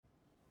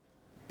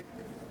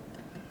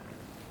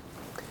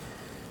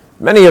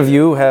Many of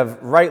you have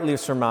rightly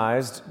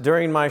surmised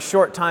during my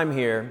short time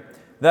here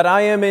that I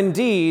am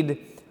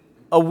indeed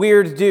a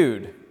weird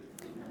dude.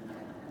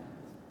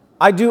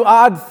 I do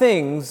odd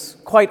things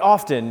quite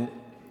often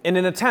in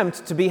an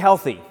attempt to be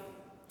healthy.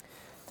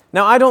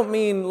 Now, I don't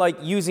mean like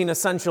using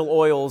essential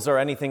oils or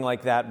anything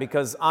like that,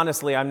 because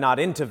honestly, I'm not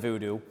into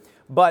voodoo,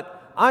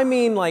 but I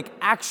mean like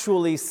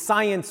actually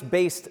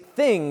science-based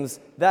things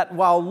that,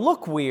 while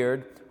look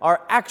weird,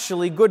 are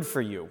actually good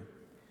for you.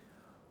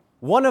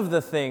 One of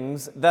the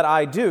things that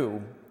I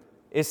do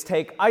is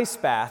take ice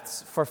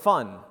baths for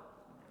fun.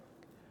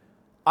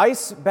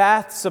 Ice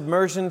bath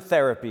submersion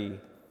therapy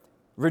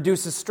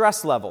reduces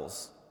stress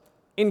levels,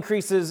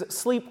 increases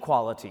sleep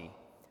quality,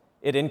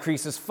 it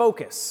increases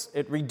focus,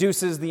 it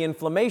reduces the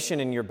inflammation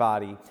in your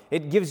body,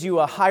 it gives you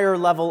a higher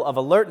level of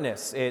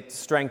alertness, it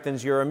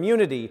strengthens your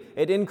immunity,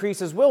 it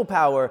increases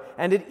willpower,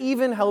 and it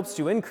even helps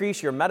to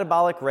increase your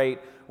metabolic rate,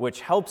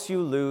 which helps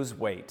you lose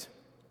weight.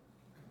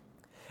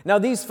 Now,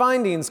 these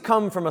findings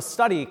come from a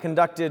study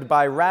conducted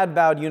by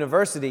Radboud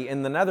University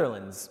in the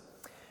Netherlands.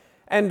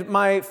 And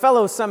my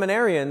fellow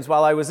seminarians,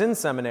 while I was in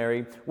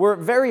seminary, were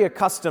very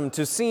accustomed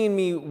to seeing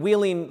me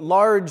wheeling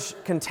large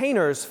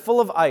containers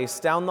full of ice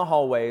down the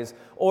hallways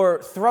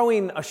or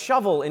throwing a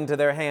shovel into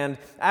their hand,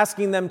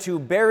 asking them to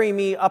bury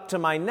me up to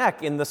my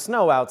neck in the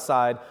snow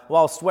outside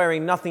whilst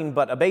wearing nothing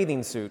but a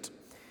bathing suit.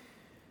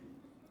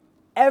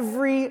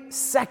 Every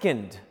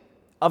second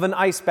of an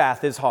ice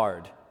bath is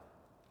hard.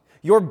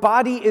 Your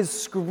body is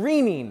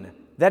screaming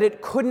that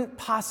it couldn't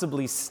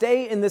possibly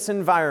stay in this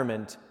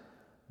environment,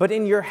 but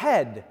in your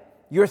head,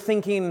 you're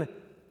thinking,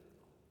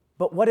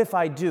 but what if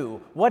I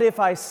do? What if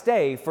I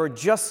stay for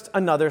just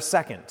another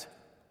second?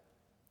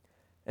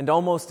 And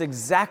almost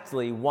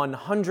exactly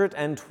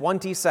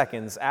 120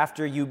 seconds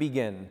after you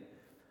begin,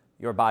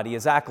 your body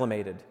is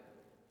acclimated,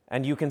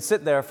 and you can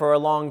sit there for a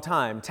long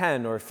time,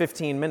 10 or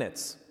 15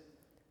 minutes.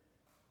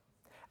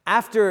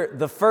 After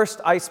the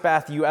first ice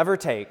bath you ever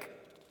take,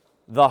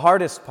 the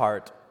hardest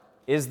part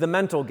is the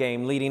mental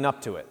game leading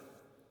up to it.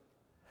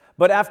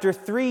 But after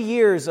 3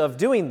 years of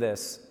doing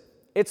this,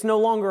 it's no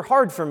longer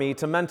hard for me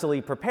to mentally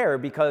prepare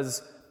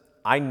because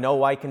I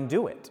know I can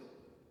do it.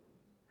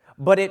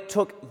 But it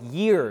took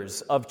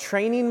years of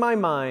training my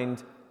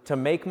mind to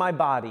make my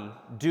body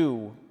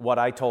do what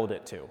I told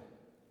it to.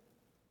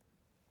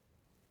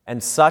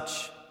 And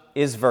such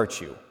is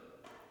virtue,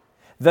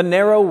 the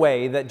narrow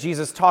way that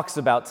Jesus talks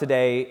about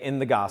today in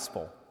the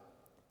gospel.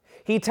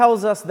 He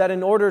tells us that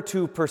in order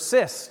to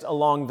persist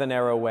along the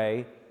narrow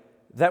way,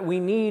 that we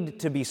need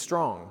to be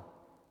strong.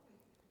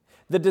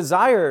 The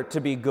desire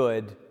to be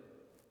good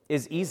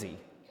is easy.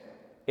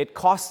 It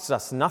costs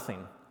us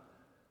nothing.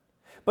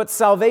 But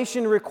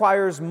salvation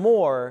requires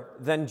more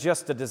than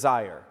just a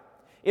desire.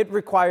 It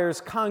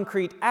requires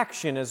concrete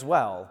action as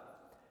well.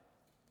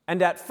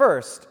 And at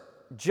first,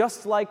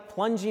 just like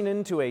plunging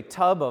into a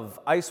tub of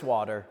ice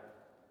water,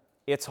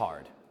 it's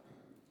hard.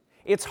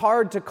 It's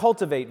hard to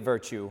cultivate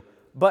virtue,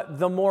 but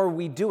the more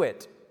we do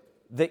it,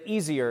 the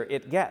easier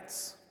it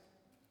gets.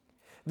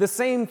 The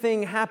same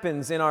thing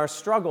happens in our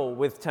struggle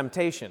with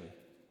temptation.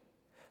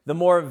 The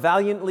more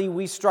valiantly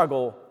we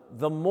struggle,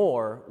 the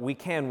more we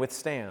can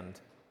withstand.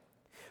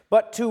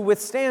 But to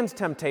withstand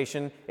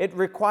temptation, it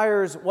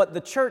requires what the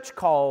church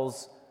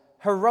calls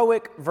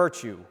heroic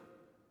virtue.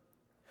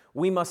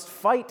 We must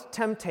fight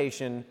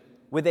temptation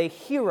with a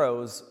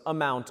hero's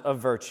amount of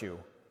virtue.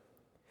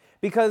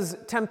 Because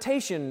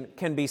temptation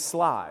can be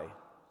sly,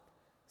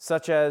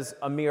 such as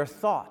a mere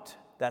thought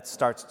that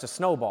starts to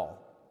snowball.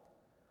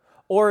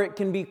 Or it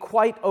can be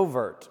quite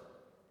overt.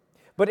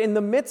 But in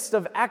the midst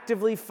of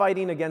actively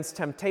fighting against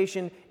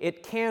temptation,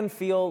 it can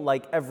feel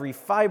like every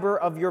fiber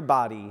of your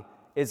body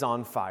is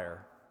on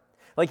fire.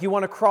 Like you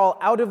want to crawl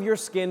out of your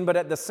skin, but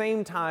at the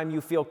same time you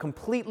feel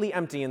completely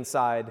empty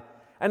inside,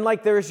 and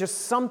like there is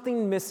just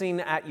something missing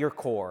at your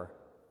core.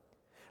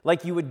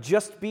 Like you would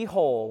just be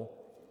whole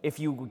if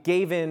you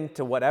gave in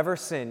to whatever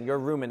sin you're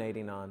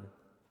ruminating on.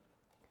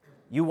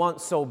 You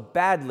want so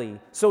badly,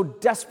 so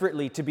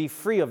desperately to be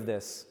free of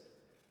this,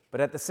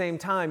 but at the same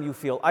time you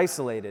feel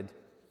isolated.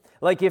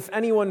 Like if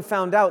anyone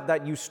found out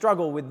that you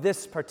struggle with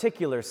this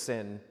particular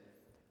sin,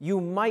 you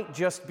might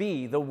just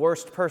be the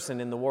worst person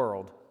in the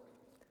world.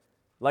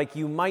 Like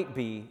you might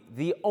be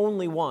the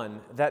only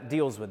one that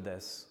deals with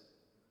this.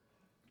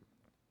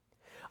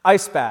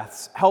 Ice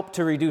baths help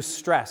to reduce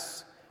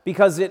stress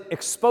because it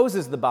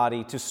exposes the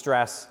body to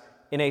stress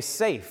in a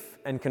safe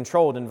and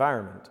controlled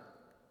environment.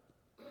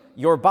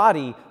 Your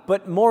body,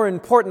 but more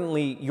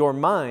importantly, your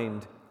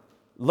mind,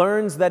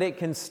 learns that it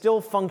can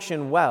still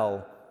function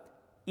well,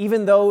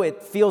 even though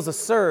it feels a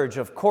surge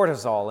of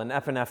cortisol and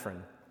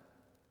epinephrine.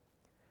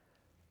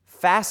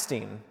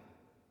 Fasting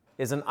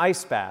is an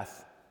ice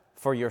bath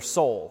for your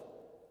soul.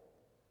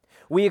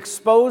 We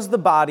expose the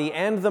body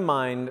and the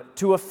mind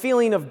to a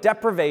feeling of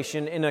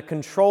deprivation in a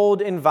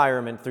controlled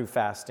environment through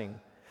fasting,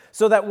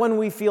 so that when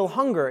we feel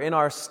hunger in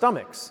our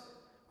stomachs,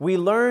 we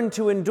learn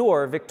to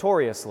endure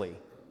victoriously,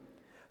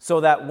 so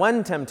that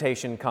when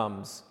temptation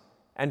comes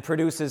and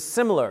produces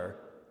similar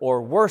or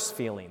worse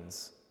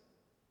feelings,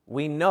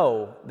 we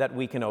know that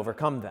we can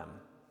overcome them.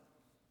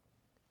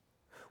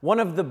 One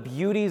of the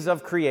beauties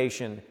of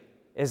creation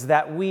is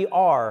that we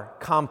are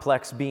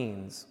complex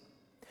beings.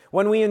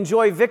 When we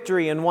enjoy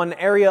victory in one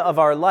area of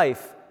our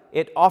life,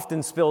 it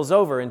often spills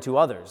over into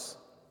others.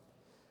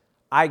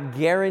 I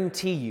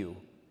guarantee you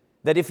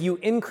that if you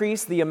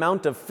increase the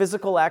amount of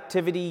physical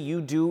activity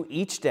you do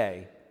each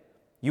day,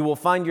 you will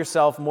find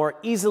yourself more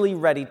easily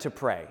ready to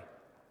pray.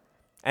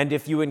 And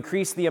if you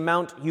increase the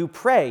amount you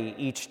pray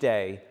each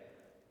day,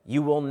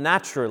 you will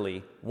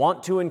naturally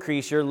want to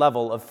increase your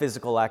level of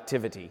physical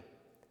activity.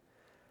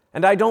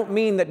 And I don't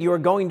mean that you are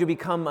going to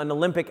become an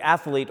Olympic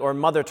athlete or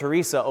Mother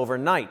Teresa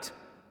overnight,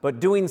 but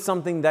doing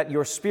something that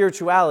your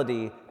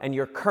spirituality and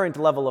your current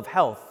level of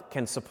health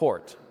can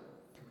support.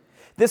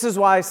 This is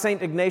why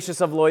St.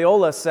 Ignatius of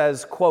Loyola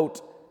says,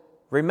 quote,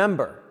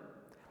 "Remember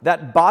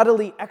that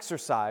bodily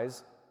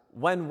exercise,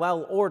 when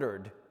well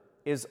ordered,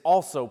 is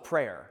also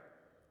prayer,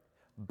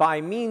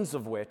 by means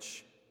of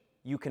which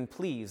you can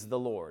please the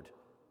Lord."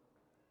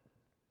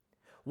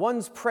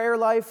 One's prayer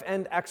life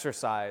and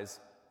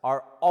exercise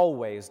are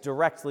always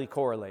directly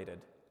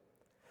correlated.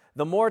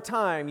 The more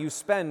time you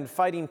spend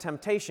fighting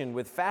temptation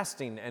with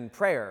fasting and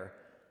prayer,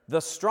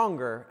 the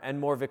stronger and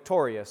more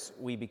victorious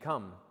we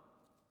become.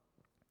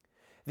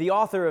 The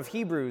author of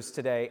Hebrews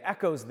today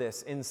echoes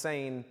this in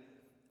saying,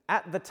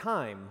 "At the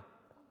time,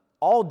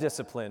 all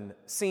discipline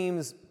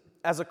seems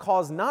as a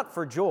cause not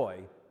for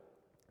joy,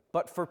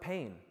 but for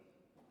pain.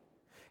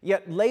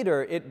 Yet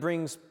later it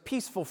brings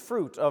peaceful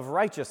fruit of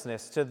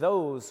righteousness to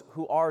those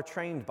who are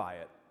trained by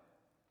it."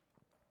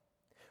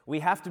 We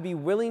have to be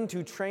willing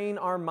to train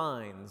our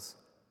minds,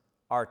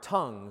 our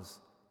tongues,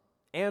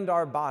 and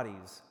our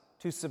bodies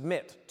to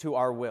submit to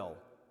our will.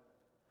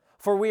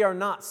 For we are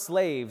not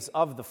slaves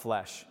of the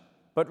flesh,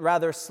 but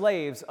rather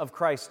slaves of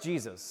Christ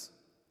Jesus.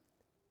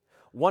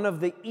 One of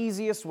the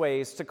easiest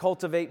ways to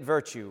cultivate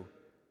virtue,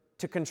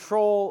 to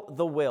control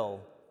the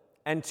will,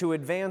 and to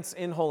advance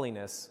in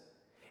holiness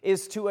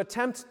is to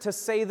attempt to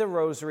say the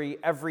rosary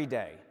every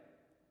day.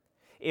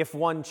 If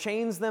one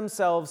chains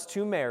themselves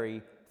to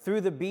Mary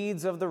through the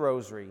beads of the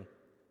rosary,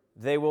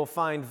 they will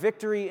find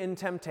victory in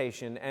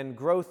temptation and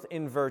growth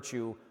in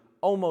virtue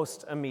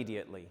almost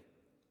immediately.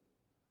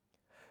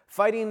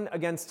 Fighting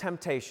against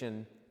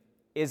temptation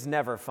is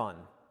never fun.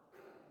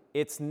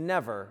 It's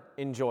never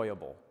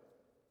enjoyable.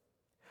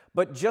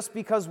 But just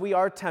because we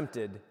are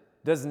tempted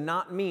does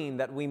not mean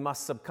that we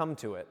must succumb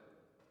to it.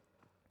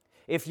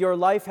 If your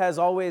life has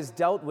always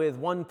dealt with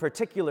one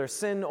particular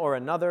sin or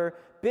another,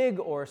 big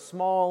or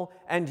small,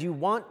 and you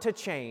want to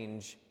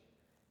change,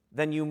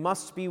 then you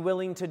must be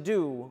willing to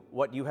do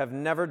what you have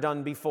never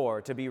done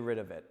before to be rid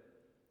of it.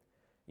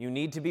 You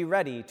need to be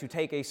ready to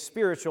take a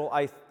spiritual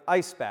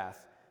ice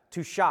bath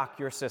to shock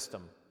your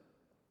system.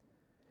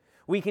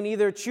 We can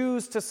either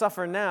choose to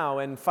suffer now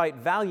and fight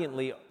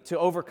valiantly to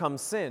overcome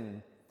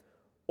sin,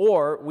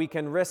 or we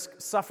can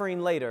risk suffering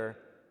later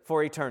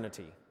for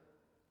eternity.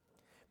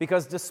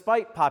 Because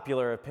despite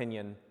popular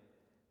opinion,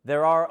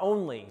 there are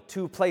only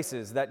two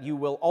places that you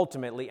will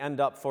ultimately end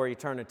up for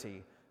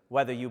eternity,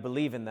 whether you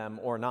believe in them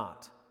or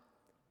not.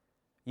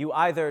 You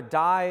either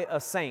die a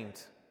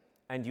saint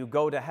and you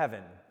go to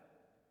heaven,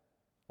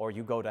 or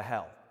you go to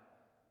hell.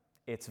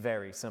 It's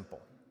very simple.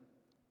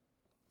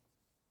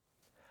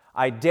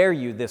 I dare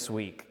you this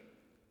week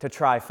to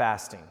try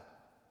fasting.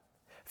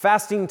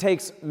 Fasting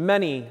takes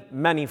many,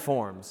 many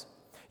forms.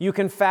 You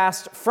can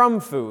fast from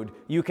food.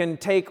 You can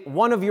take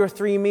one of your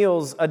 3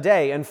 meals a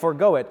day and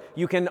forgo it.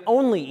 You can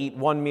only eat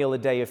 1 meal a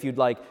day if you'd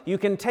like. You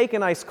can take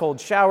an ice-cold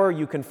shower.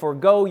 You can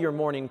forgo your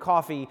morning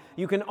coffee.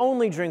 You can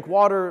only drink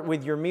water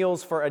with your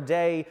meals for a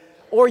day.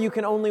 Or you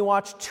can only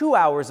watch 2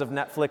 hours of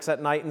Netflix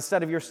at night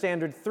instead of your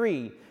standard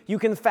 3. You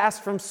can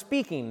fast from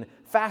speaking,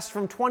 fast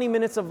from 20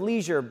 minutes of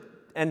leisure,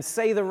 and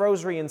say the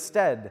rosary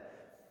instead.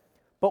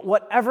 But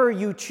whatever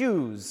you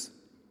choose,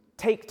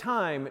 take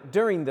time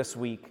during this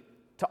week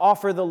to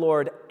offer the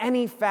Lord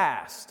any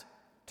fast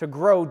to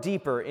grow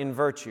deeper in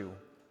virtue.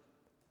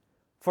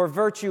 For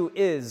virtue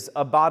is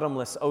a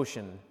bottomless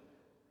ocean.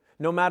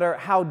 No matter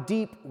how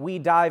deep we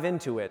dive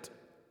into it,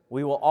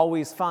 we will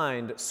always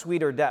find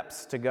sweeter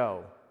depths to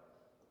go.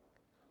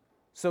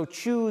 So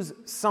choose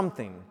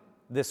something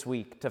this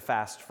week to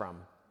fast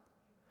from.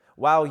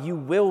 While you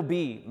will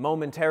be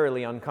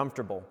momentarily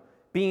uncomfortable,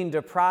 being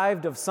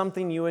deprived of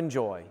something you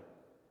enjoy,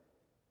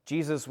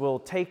 Jesus will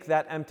take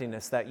that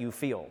emptiness that you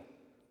feel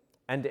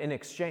and in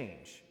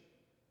exchange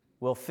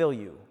will fill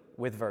you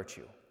with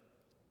virtue.